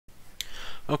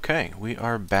Okay, we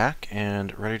are back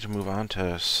and ready to move on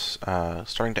to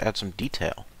starting to add some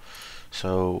detail.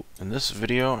 So in this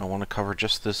video I want to cover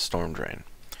just this storm drain.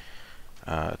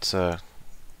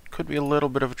 Could be a little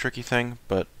bit of a tricky thing,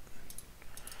 but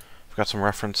I've got some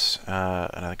reference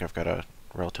and I think I've got a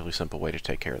relatively simple way to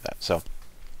take care of that. So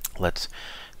let's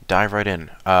dive right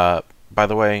in. By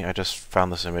the way, I just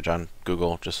found this image on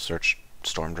Google. Just search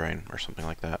storm drain or something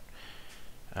like that.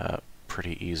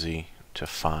 Pretty easy to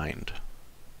find.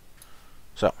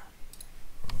 So,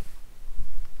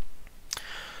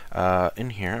 in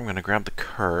here I'm going to grab the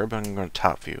curb and I'm going to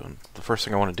top view. And the first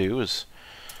thing I want to do is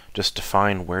just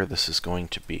define where this is going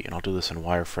to be. And I'll do this in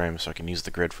wireframe so I can use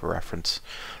the grid for reference.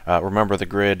 Remember the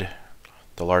grid,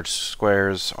 the large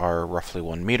squares are roughly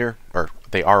 1 meter, or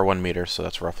they are 1 meter, so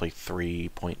that's roughly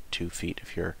 3.2 feet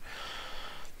if you're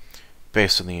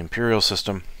based in the imperial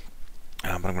system.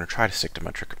 But I'm going to try to stick to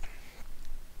metric.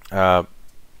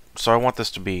 So I want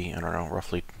this to be, I don't know,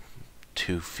 roughly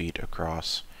 2 feet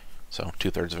across, so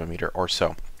 2/3 of a meter or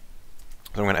so.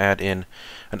 So I'm going to add in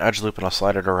an edge loop and I'll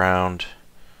slide it around.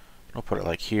 I'll put it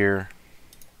like here.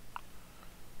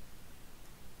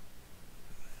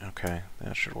 Okay,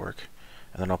 that should work.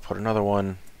 And then I'll put another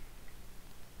one.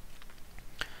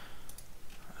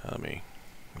 Let me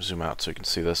zoom out so you can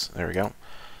see this. There we go.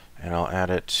 And I'll add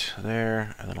it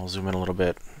there, and then I'll zoom in a little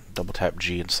bit, double tap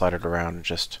G and slide it around and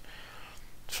just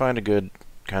find a good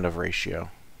kind of ratio.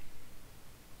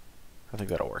 I think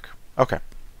that'll work. Okay.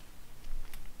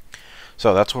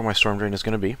 So that's where my storm drain is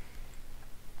going to be.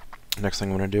 Next thing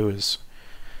I'm going to do is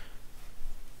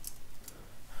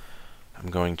I'm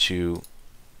going to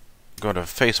go to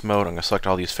face mode. I'm going to select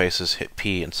all these faces, hit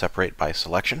P, and separate by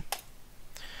selection.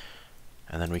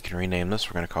 And then we can rename this.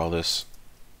 We're going to call this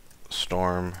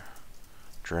storm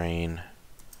drain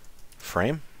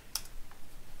frame,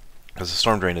 because the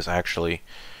storm drain is actually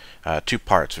 2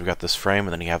 parts. We've got this frame,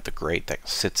 and then you have the grate that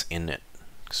sits in it.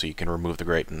 So you can remove the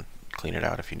grate and clean it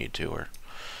out if you need to, or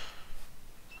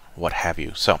what have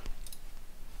you. So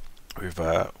we've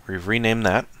renamed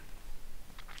that,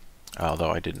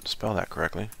 although I didn't spell that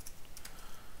correctly.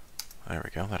 There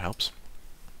we go. That helps.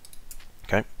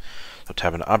 Okay. So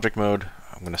tab into object mode.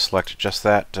 I'm going to select just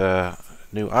that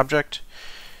new object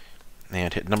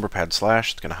and hit number pad / It's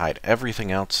going to hide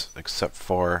everything else except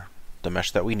for the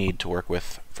mesh that we need to work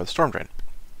with for the storm drain.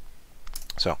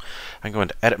 So I can go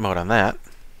into edit mode on that,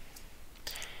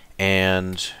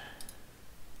 and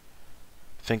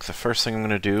I think the first thing I'm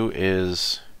going to do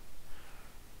is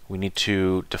we need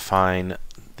to define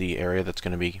the area that's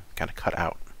going to be kind of cut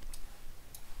out.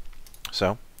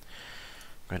 So I'm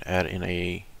going to add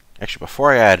in actually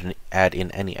before I add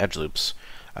in any edge loops,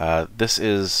 this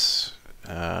is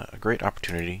a great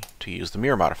opportunity to use the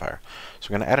mirror modifier.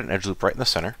 So I'm going to add an edge loop right in the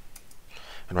center.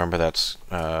 And remember, that's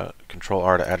Control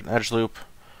R to add an edge loop,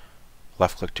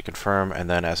 left click to confirm, and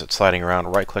then as it's sliding around,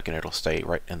 right click and it'll stay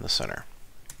right in the center.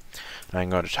 And I can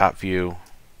go to top view,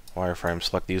 wireframe,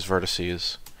 select these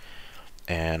vertices,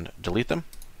 and delete them.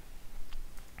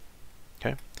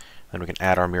 Okay. Then we can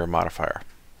add our mirror modifier.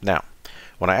 Now,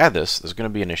 when I add this, there's going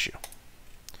to be an issue.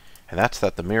 And that's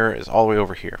that the mirror is all the way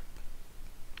over here.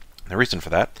 The reason for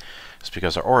that is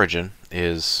because our origin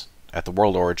is at the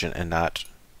world origin and not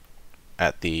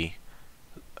at the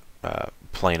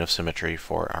plane of symmetry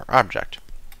for our object.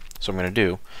 So what I'm going to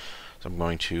do is I'm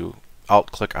going to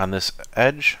alt-click on this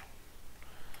edge,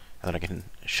 and then I can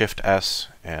Shift-S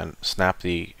and snap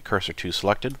the cursor to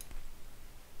selected.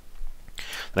 Then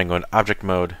I can go into object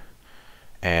mode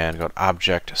and go to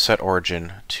object, set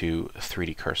origin to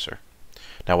 3D cursor.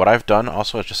 Now what I've done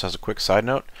also, just as a quick side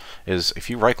note, is if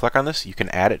you right click on this, you can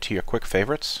add it to your quick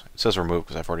favorites. It says remove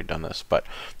because I've already done this, but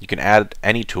you can add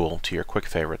any tool to your quick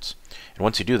favorites. And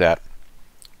once you do that,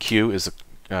 Q is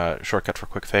the shortcut for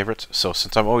quick favorites. So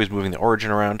since I'm always moving the origin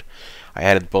around, I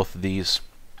added both of these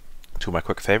to my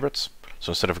quick favorites.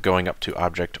 So instead of going up to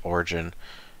object, origin,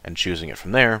 and choosing it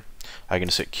from there, I can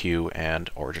just hit Q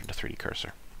and origin to 3D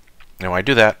cursor. Now when I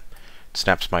do that, it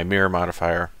snaps my mirror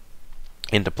modifier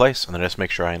into place, and then I just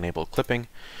make sure I enable clipping,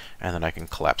 and then I can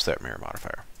collapse that mirror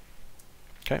modifier.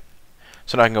 Okay,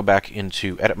 so now I can go back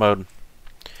into edit mode,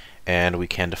 and we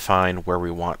can define where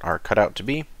we want our cutout to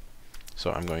be.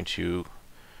 So I'm going to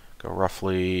go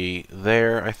roughly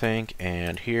there, I think,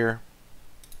 and here.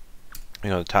 You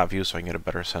know, the top view so I can get a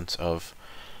better sense of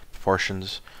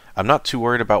proportions. I'm not too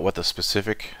worried about what the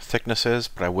specific thickness is,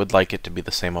 but I would like it to be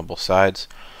the same on both sides.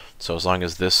 So as long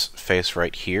as this face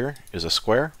right here is a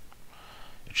square,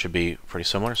 it should be pretty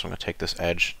similar. So I'm going to take this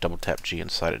edge, double tap G,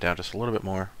 and slide it down just a little bit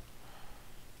more.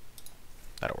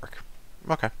 That'll work.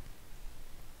 Okay.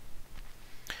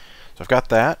 So I've got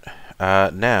that.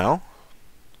 Now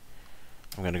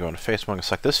I'm going to go into face mode, I'm going to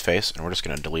select this face, and we're just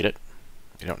going to delete it.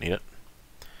 You don't need it.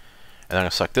 And I'm going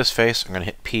to select this face, I'm going to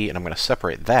hit P, and I'm going to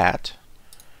separate that.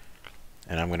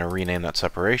 And I'm going to rename that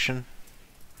separation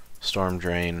storm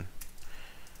drain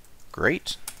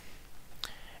grate.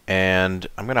 And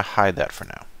I'm going to hide that for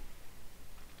now.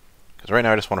 Because right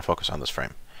now I just want to focus on this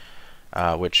frame,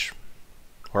 which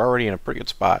we're already in a pretty good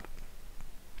spot.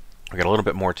 We've got a little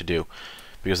bit more to do,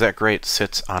 because that grate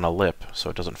sits on a lip, so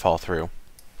it doesn't fall through.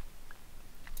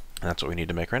 And that's what we need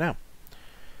to make right now.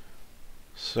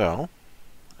 So,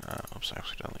 oops, I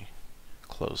accidentally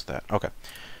closed that. Okay.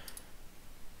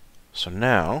 So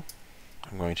now,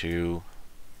 I'm going to,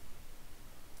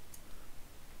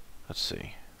 let's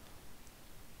see.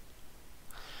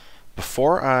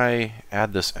 Before I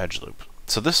add this edge loop,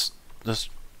 so this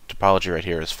topology right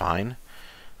here is fine.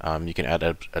 You can add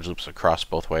edge loops across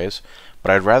both ways,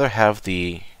 but I'd rather have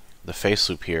the face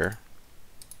loop here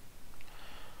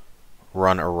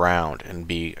run around and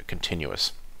be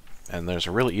continuous. And there's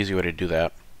a really easy way to do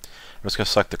that. I'm just going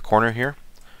to select the corner here.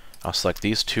 I'll select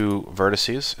these two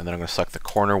vertices, and then I'm going to select the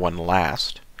corner one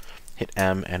last, hit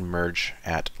M, and merge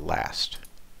at last.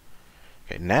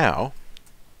 Okay, now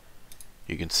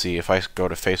you can see if I go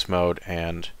to face mode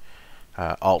and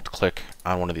alt-click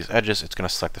on one of these edges, it's going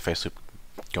to select the face loop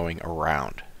going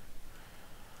around.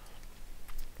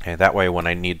 Okay, that way when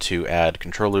I need to add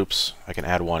control loops, I can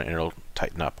add one and it'll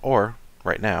tighten up. Or,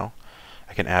 right now,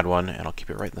 I can add one and I'll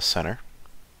keep it right in the center.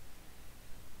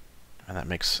 And that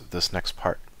makes this next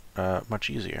part much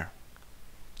easier.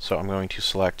 So I'm going to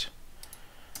select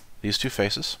these two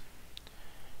faces,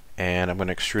 and I'm going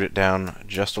to extrude it down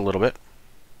just a little bit.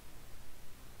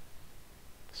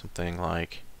 Something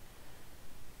like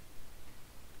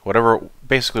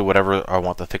basically whatever I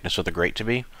want the thickness of the grate to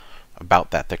be,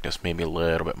 about that thickness, maybe a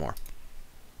little bit more.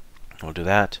 We'll do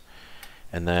that,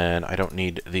 and then I don't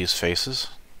need these faces,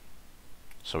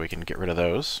 so we can get rid of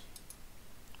those.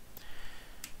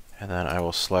 And then I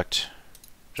will select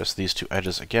just these two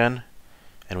edges again,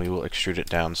 and we will extrude it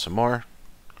down some more.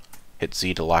 Hit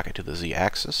Z to lock it to the Z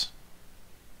axis.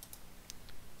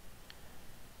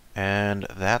 And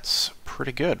that's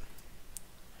pretty good.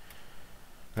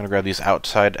 I'm going to grab these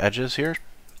outside edges here,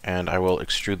 and I will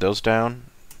extrude those down,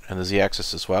 and the Z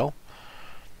axis as well.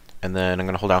 And then I'm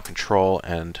going to hold down Control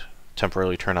and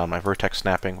temporarily turn on my vertex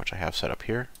snapping, which I have set up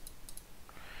here.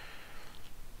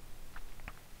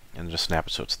 And just snap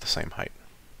it so it's the same height.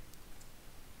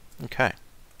 Okay.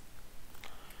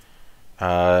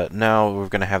 Now we're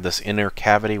going to have this inner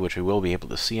cavity, which we will be able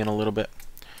to see in a little bit,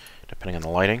 depending on the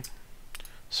lighting.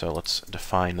 So let's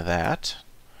define that.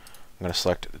 I'm going to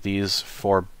select these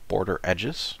four border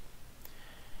edges,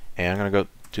 and I'm going to go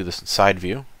do this in side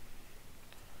view,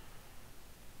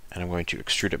 and I'm going to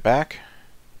extrude it back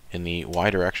in the Y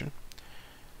direction,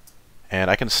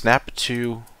 and I can snap it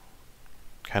to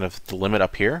kind of the limit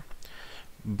up here,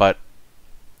 but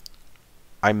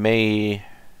I may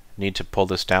need to pull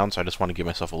this down, so I just want to give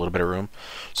myself a little bit of room.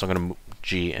 So I'm going to move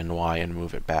G and Y and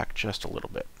move it back just a little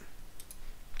bit.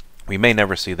 We may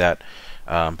never see that,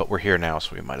 but we're here now,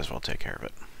 so we might as well take care of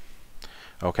it.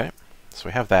 Okay, so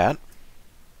we have that.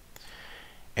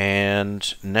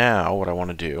 And now what I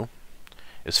want to do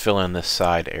is fill in this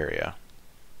side area.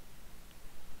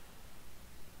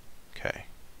 Okay.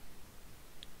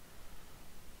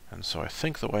 And so I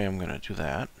think the way I'm going to do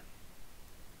that,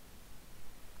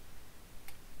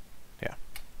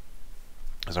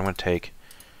 is I'm going to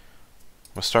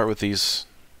start with these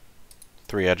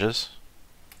three edges,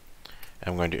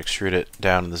 and I'm going to extrude it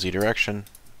down in the Z direction,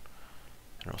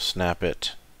 and we'll snap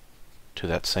it to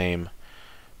that same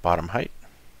bottom height.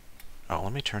 Oh,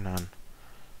 let me turn on,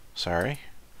 sorry,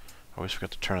 I always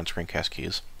forget to turn on screencast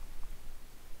keys.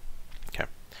 Okay,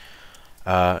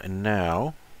 and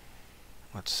now,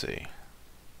 let's see,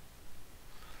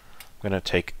 I'm going to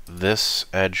take this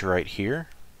edge right here.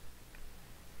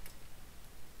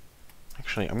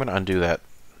 Actually, I'm going to undo that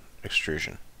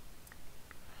extrusion.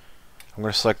 I'm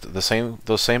going to select those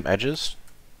same edges,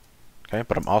 okay,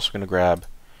 but I'm also going to grab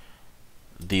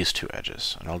these two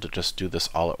edges, and I'll just do this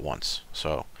all at once.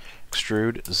 So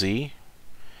extrude Z,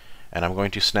 and I'm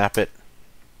going to snap it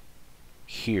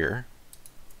here.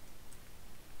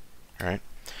 All right.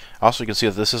 Also, you can see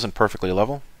that this isn't perfectly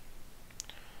level,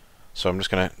 so I'm just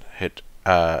going to hit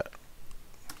go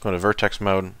to vertex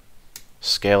mode,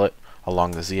 scale it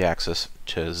along the Z-axis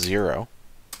to 0,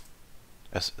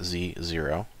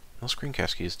 SZ0. Those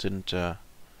screencast keys didn't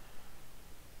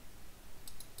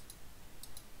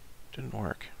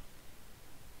work.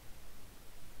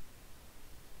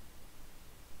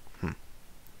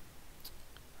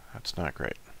 That's not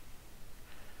great.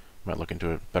 Might look into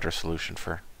a better solution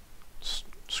for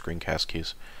screencast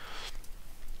keys.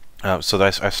 So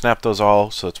I snapped those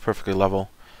all so it's perfectly level.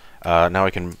 Now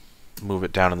I can move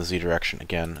it down in the Z direction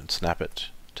again and snap it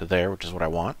to there, which is what I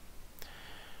want.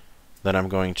 Then I'm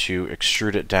going to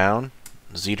extrude it down,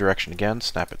 Z direction again,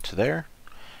 snap it to there,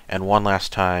 and one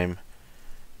last time,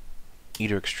 E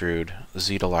to extrude,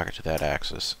 Z to lock it to that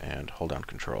axis, and hold down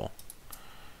Control,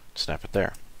 snap it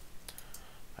there.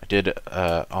 I did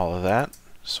all of that,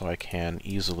 so I can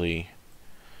easily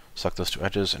select those two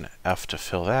edges and F to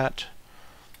fill that,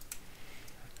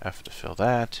 F to fill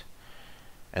that,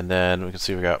 and then we can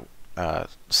see we got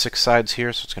 6 sides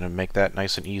here, so it's going to make that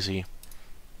nice and easy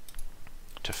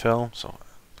to fill. So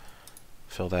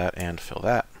fill that and fill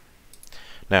that.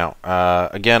 Now,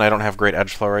 again, I don't have great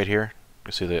edge flow right here.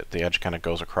 You see that the edge kind of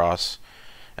goes across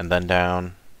and then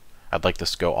down. I'd like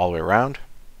this to go all the way around.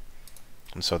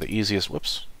 And so the easiest,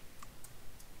 whoops,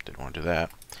 didn't want to do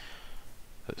that.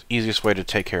 The easiest way to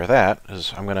take care of that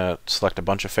is I'm going to select a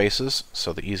bunch of faces.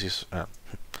 So the easiest,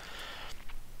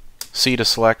 C to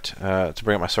select, to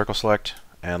bring up my circle select,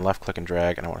 and left click and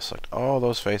drag, and I want to select all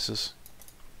those faces.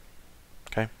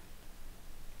 Okay.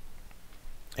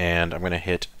 And I'm going to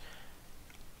hit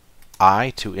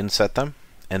I to inset them,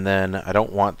 and then I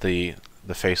don't want the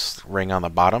face ring on the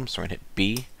bottom, so I'm going to hit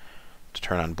B to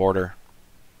turn on border,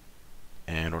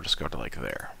 and we'll just go to like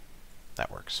there. That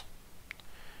works.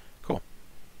 Cool.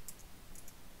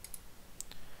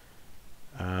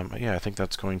 Yeah, I think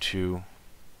that's going to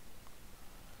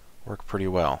work pretty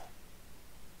well.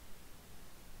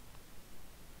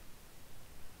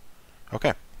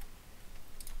 Okay.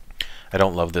 I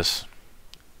don't love this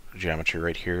geometry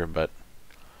right here, but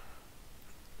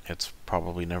it's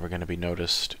probably never going to be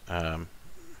noticed, and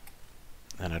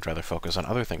I'd rather focus on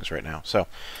other things right now. So,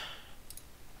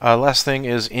 last thing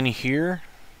is in here,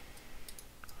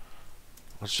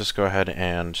 let's just go ahead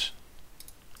and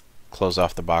close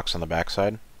off the box on the back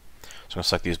side. So I'm going to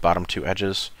select these bottom 2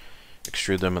 edges,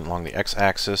 extrude them along the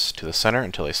x-axis to the center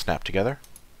until they snap together.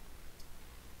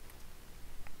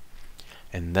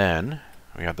 And then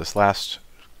we have this last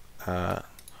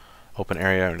open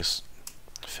area, and just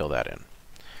fill that in.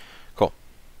 Cool.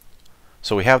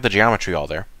 So we have the geometry all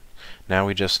there. Now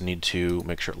we just need to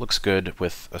make sure it looks good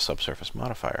with a subsurface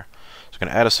modifier. So I'm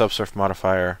going to add a subsurface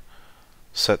modifier,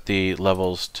 set the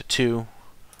levels to 2,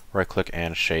 right click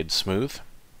and shade smooth.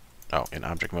 Oh, in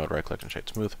object mode, right click and shade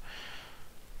smooth.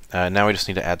 Now we just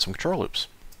need to add some control loops.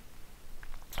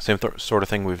 Same sort of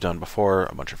thing we've done before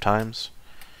a bunch of times.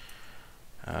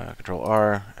 Control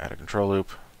R, add a control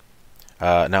loop.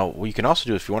 Now what you can also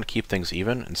do if you want to keep things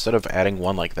even, instead of adding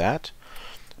one like that,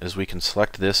 is we can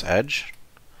select this edge,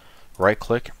 right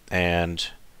click, and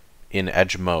in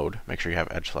edge mode, make sure you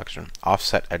have edge selection,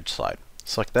 offset edge slide.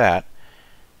 Select that,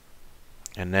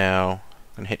 and now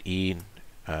I'm going to hit E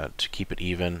to keep it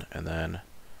even, and then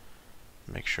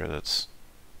make sure that's,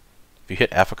 if you hit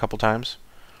F a couple times,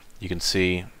 you can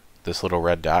see this little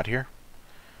red dot here.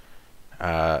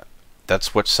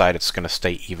 That's which side it's going to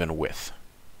stay even with.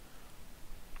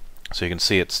 So you can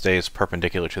see it stays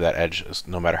perpendicular to that edge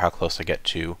no matter how close I get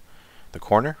to the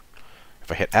corner.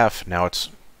 If I hit F, now it's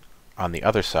on the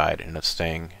other side and it's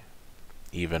staying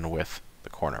even with the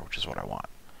corner, which is what I want.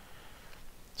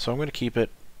 So I'm going to keep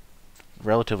it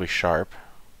relatively sharp.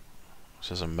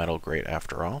 This is a metal grate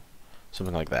after all.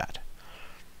 Something like that.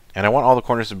 And I want all the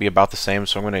corners to be about the same,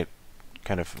 so I'm going to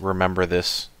kind of remember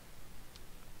this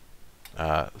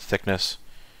thickness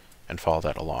and follow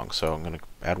that along. So I'm going to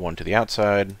add one to the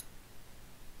outside.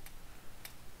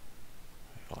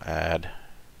 We'll add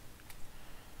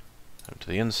them to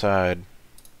the inside.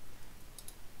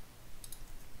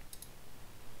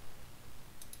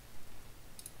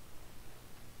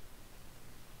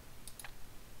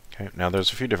 Okay, now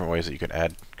there's a few different ways that you could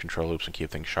add control loops and keep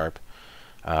things sharp.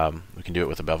 We can do it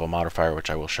with a bevel modifier, which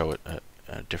I will show it at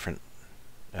a different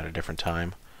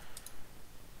time.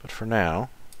 But for now,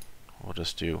 we'll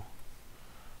just do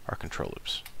our control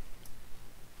loops.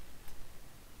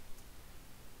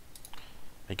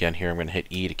 Again, here I'm going to hit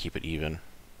E to keep it even.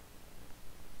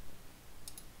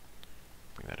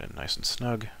 Bring that in nice and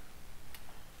snug.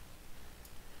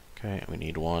 Okay, we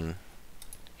need one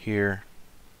here,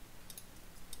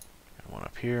 and one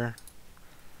up here,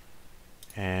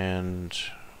 and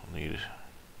we'll need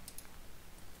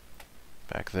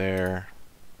back there,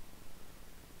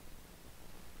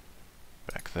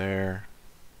 back there.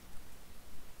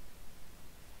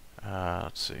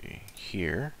 Let's see,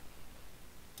 here.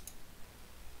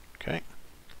 Okay.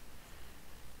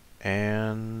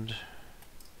 And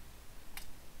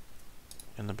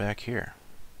in the back here.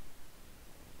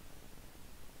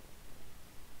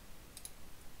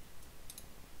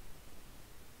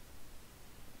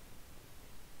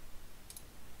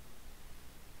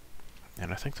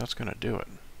 And I think that's going to do it.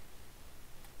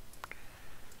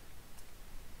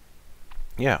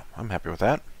 Yeah, I'm happy with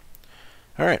that.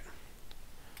 Alright.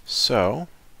 So,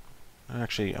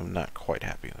 actually, I'm not quite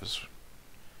happy.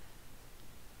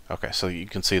 Okay, so you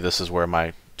can see this is where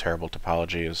my terrible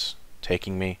topology is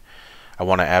taking me. I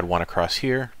want to add one across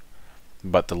here,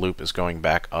 but the loop is going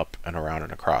back up and around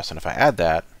and across. And if I add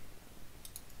that,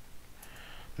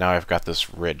 now I've got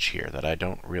this ridge here that I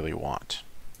don't really want.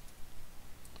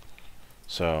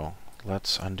 So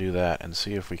let's undo that and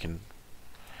see if we can...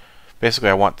 Basically,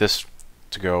 I want this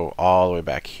to go all the way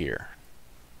back here.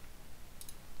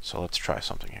 So let's try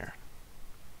something here.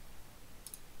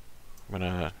 I'm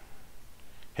going to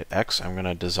hit X. I'm going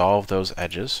to dissolve those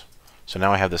edges. So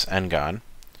now I have this n-gon,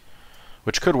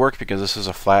 which could work because this is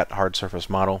a flat, hard surface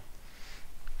model.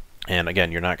 And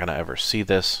again, you're not going to ever see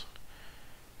this.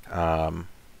 So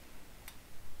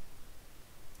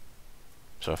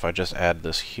if I just add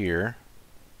this here,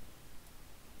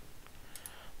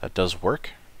 that does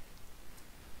work,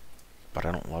 but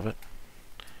I don't love it.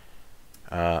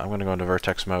 I'm going to go into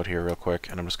vertex mode here real quick,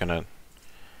 and I'm just going to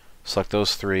select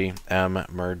those three, M,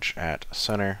 merge at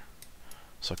center,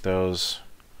 select those,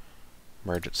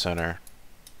 merge at center,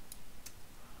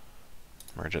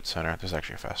 merge at center. There's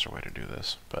actually a faster way to do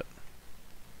this, but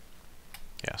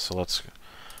yeah, so let's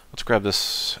grab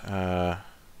this, we'll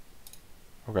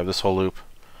grab this whole loop,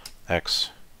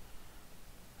 X,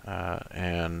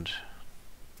 and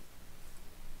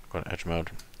go to edge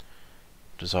mode,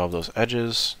 dissolve those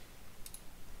edges.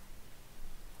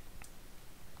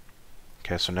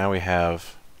 Okay, so now we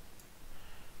have,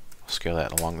 scale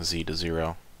that along the Z to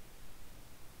 0.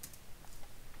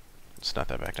 Let's not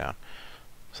that back down.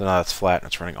 So now that's flat and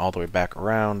it's running all the way back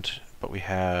around, but we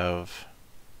have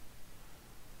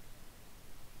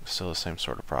still the same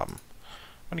sort of problem.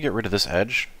 I'm going to get rid of this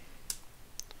edge.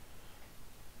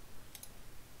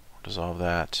 Dissolve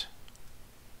that.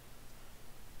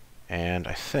 And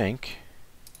I think,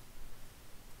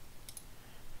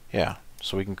 yeah,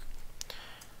 so we can,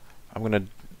 I'm going to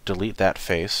delete that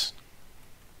face.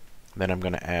 Then I'm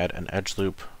going to add an edge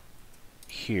loop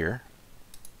here.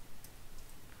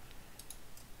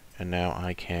 And now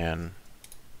I can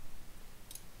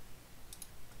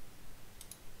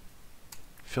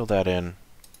fill that in,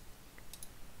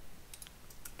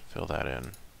 fill that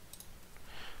in.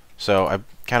 So I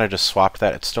kind of just swapped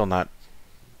that. It's still not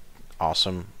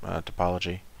awesome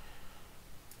topology,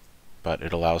 but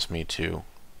it allows me to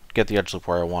get the edge loop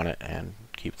where I want it and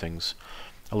keep things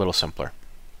a little simpler.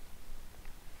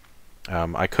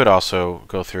 I could also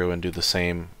go through and do the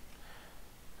same.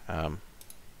 I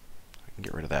can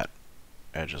get rid of that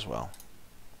edge as well.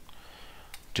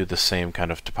 Do the same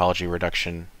kind of topology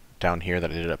reduction down here that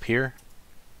I did up here.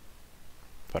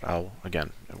 But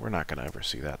again, we're not going to ever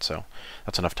see that, so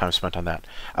that's enough time spent on that.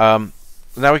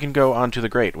 Now we can go on to the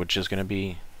grate, which is going to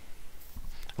be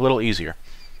a little easier.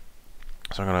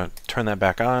 So I'm going to turn that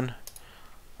back on,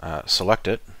 select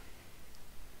it,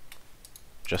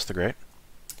 just the grate,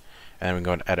 and we can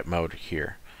go into edit mode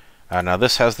here. Now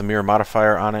this has the mirror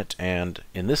modifier on it, and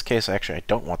in this case, actually, I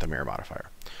don't want the mirror modifier.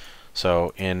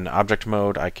 So in object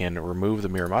mode, I can remove the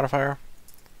mirror modifier.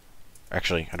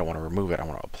 Actually, I don't want to remove it, I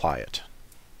want to apply it.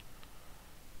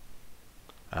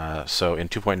 So in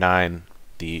 2.9,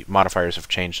 the modifiers have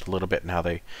changed a little bit in how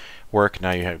they work.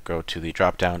 Now you go to the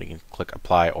drop down, you can click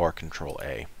apply or control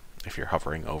A if you're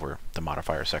hovering over the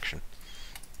modifier section.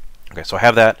 Okay, so I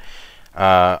have that.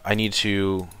 I need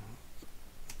to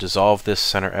dissolve this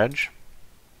center edge.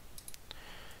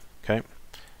 Okay,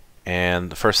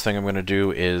 and the first thing I'm going to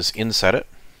do is inset it.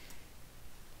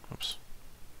 Oops.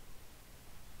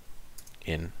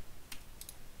 In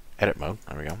edit mode,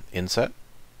 there we go, inset.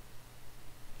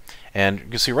 And you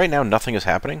can see right now nothing is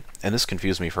happening, and this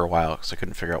confused me for a while because I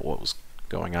couldn't figure out what was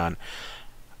going on.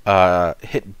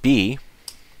 Hit B,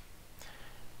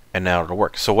 and now it'll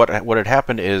work. So what had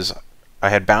happened is I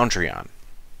had boundary on,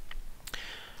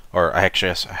 or I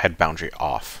had boundary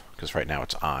off because right now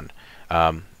it's on.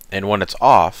 And when it's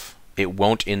off, it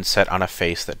won't inset on a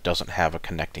face that doesn't have a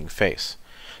connecting face.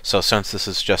 So since this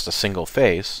is just a single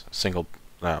face,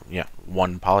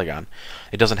 one polygon,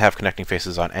 it doesn't have connecting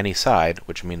faces on any side,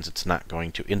 which means it's not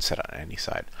going to inset on any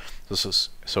side.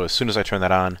 So as soon as I turn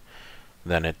that on,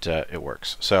 then it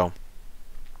works. So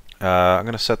I'm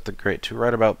going to set the grate to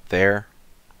right about there.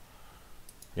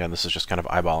 Yeah, this is just kind of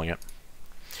eyeballing it.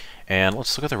 And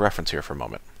let's look at the reference here for a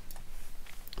moment.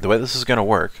 The way this is going to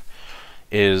work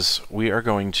is we are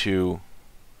going to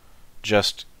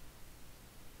just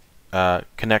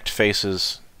connect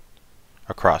faces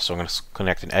across. So I'm going to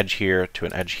connect an edge here to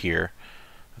an edge here.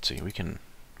 Let's see, we can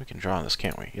draw on this,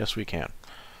 can't we? Yes, we can.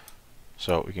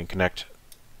 So we can connect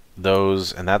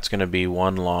those, and that's going to be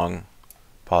one long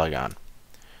polygon.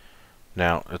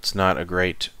 Now, it's not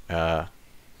great to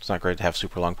have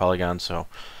super long polygons, so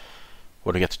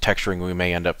when we get to texturing, we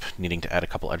may end up needing to add a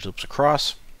couple edge loops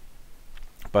across.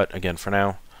 But again, for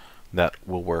now, that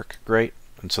will work great.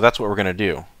 And so that's what we're going to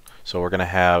do. So we're going to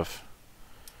have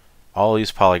all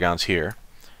these polygons here,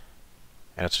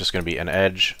 and it's just going to be an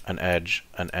edge, an edge,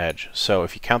 an edge. So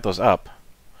if you count those up,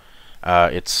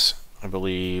 it's, I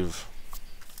believe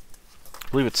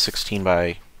it's 16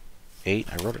 by 8.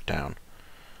 I wrote it down.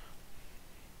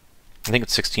 I think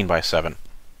it's 16 by 7.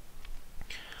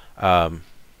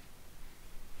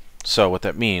 So what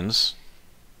that means,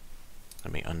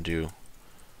 let me undo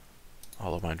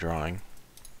all of my drawing,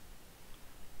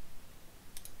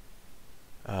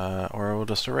 or we'll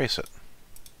just erase it.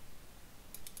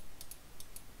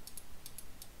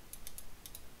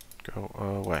 Go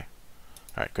away.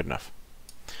 Alright, good enough.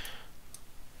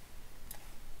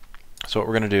 So what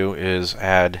we're going to do is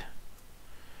add,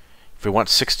 if we want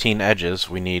 16 edges,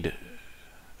 we need,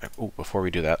 before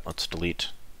we do that, let's delete.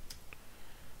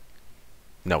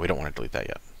 No, we don't want to delete that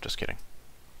yet. Just kidding.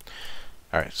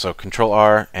 Alright, so Control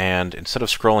R, and instead of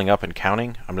scrolling up and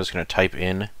counting, I'm just going to type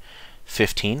in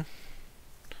 15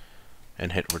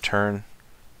 and hit return,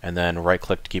 and then right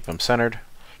click to keep them centered,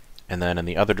 and then in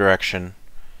the other direction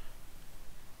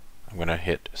I'm going to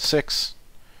hit 6,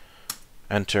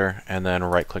 enter, and then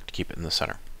right click to keep it in the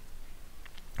center.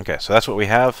 Okay, so that's what we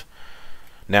have.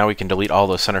 Now we can delete all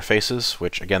the center faces,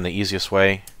 which again, the easiest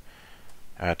way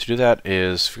to do that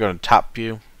is if you go to top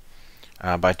view,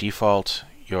 by default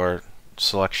your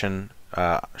selection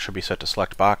should be set to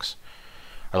select box.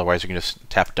 Otherwise you can just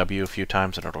tap W a few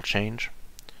times and it'll change.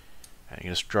 And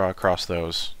you just draw across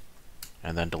those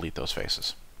and then delete those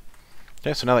faces.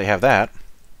 Okay, so now that you have that,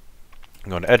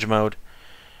 go into edge mode,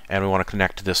 and we want to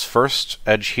connect this first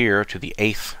edge here to the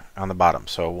 8th on the bottom.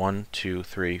 So 1, 2,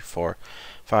 3, 4,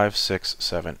 5, 6,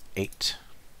 7, 8.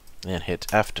 And hit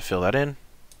F to fill that in.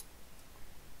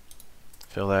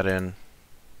 Fill that in.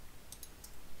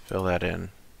 Fill that in.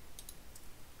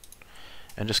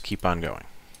 And just keep on going.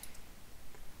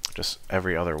 Just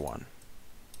every other one.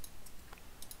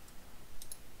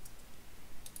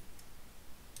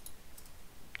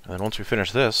 And then once we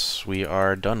finish this, we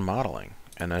are done modeling.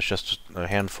 And that's just a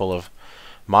handful of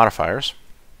modifiers.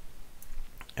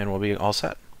 And we'll be all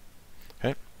set.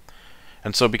 Okay.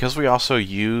 And so because we also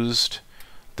used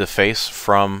the face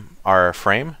from our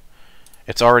frame,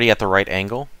 it's already at the right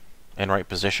angle and right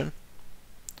position.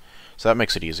 So that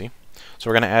makes it easy. So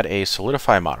we're going to add a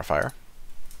solidify modifier.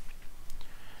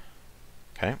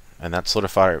 Okay, and that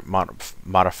solidify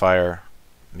modifier,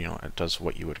 you know, it does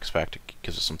what you would expect. It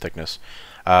gives us some thickness.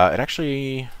 It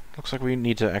actually looks like we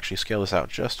need to actually scale this out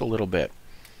just a little bit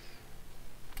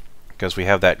because we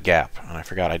have that gap, and I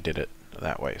forgot I did it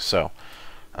that way. So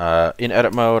in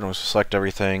edit mode, I'm going to select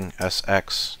everything,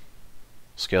 SX,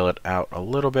 scale it out a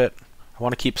little bit. I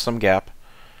want to keep some gap,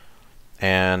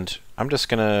 and I'm just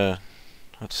going to,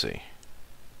 let's see,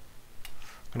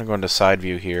 I'm going to go into side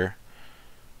view here,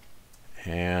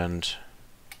 and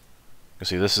you can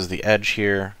see this is the edge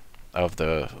here of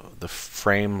the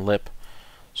frame lip.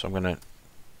 So I'm going to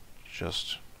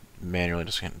just manually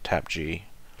just tap G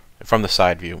from the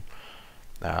side view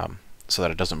so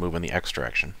that it doesn't move in the X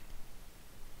direction.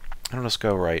 And I'll just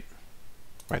go right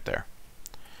there.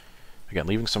 Again,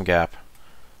 leaving some gap.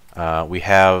 We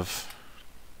have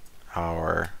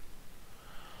our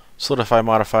solidify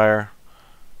modifier.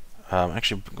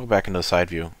 Actually, go back into the side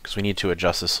view because we need to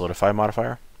adjust the solidify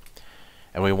modifier.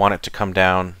 And we want it to come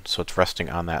down so it's resting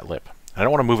on that lip. I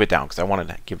don't want to move it down because I want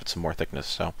to give it some more thickness.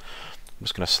 So I'm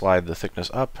just going to slide the thickness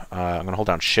up. I'm going to hold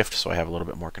down Shift so I have a little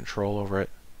bit more control over it.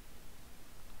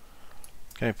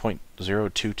 Okay,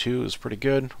 0.022 is pretty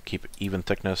good. We'll keep it even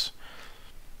thickness.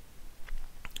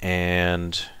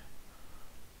 And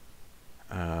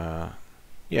yeah,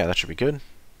 that should be good.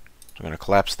 So I'm going to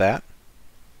collapse that.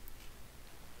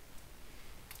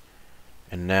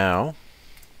 And now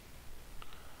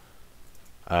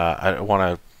I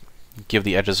want to give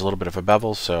the edges a little bit of a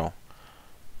bevel, so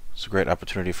it's a great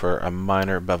opportunity for a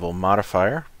minor bevel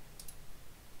modifier.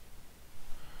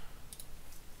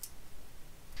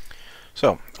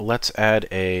 So let's add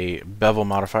a bevel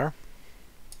modifier,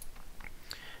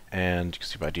 and you can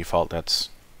see by default it's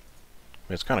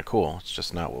kind of cool. It's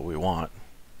just not what we want.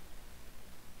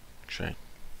 Actually,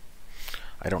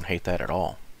 I don't hate that at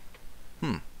all.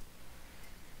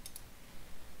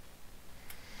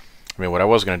 I mean, what I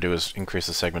was going to do is increase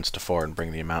the segments to 4 and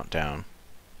bring the amount down.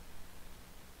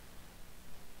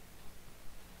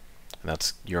 And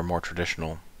that's your more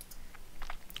traditional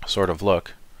sort of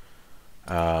look.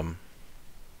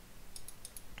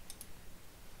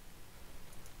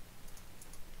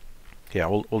 Yeah,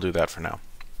 we'll do that for now.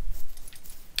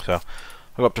 So I'll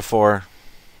go up to 4.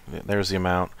 There's the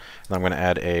amount. And I'm going to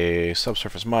add a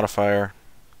subsurface modifier.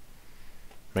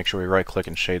 Make sure we right-click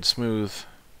and shade smooth.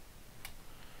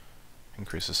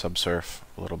 Increase the subsurf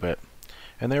a little bit.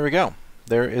 And there we go.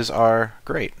 There is our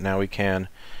grate. Now we can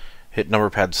hit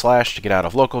number-pad / to get out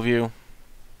of local view.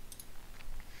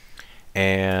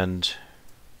 And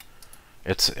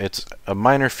it's a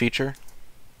minor feature,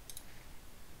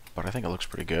 but I think it looks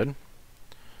pretty good.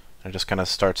 It just kind of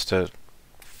starts to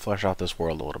flesh out this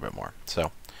world a little bit more.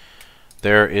 So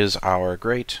there is our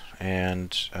grate,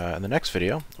 and in the next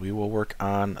video we will work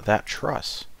on that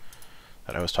truss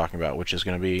that I was talking about, which is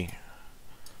going to be,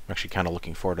 I'm actually kind of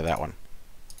looking forward to that one.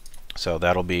 So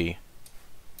that'll be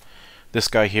this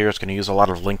guy here. Is going to use a lot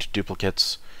of linked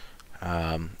duplicates,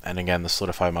 and again the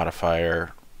solidify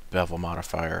modifier, bevel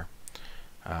modifier,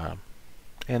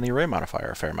 and the array modifier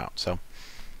a fair amount. So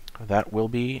that will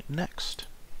be next.